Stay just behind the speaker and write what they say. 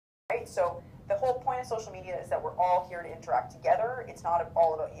So the whole point of social media is that we're all here to interact together. It's not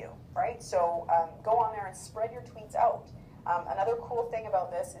all about you, right? So go on there and spread your tweets out. Another cool thing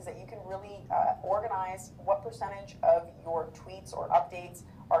about this is that you can really organize what percentage of your tweets or updates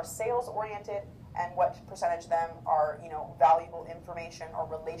are sales oriented and what percentage of them are, you know, valuable information or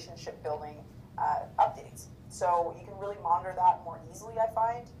relationship building updates. So you can really monitor that more easily, I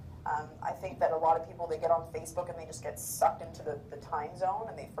find. I think that a lot of people, they get on Facebook and they just get sucked into the time zone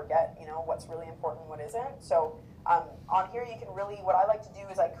and they forget, you know, what's really important and what isn't. So on here you can really, what I like to do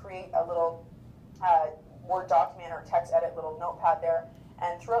is I create a little Word document or text edit little notepad there,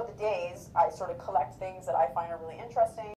 and throughout the days I sort of collect things that I find are really interesting.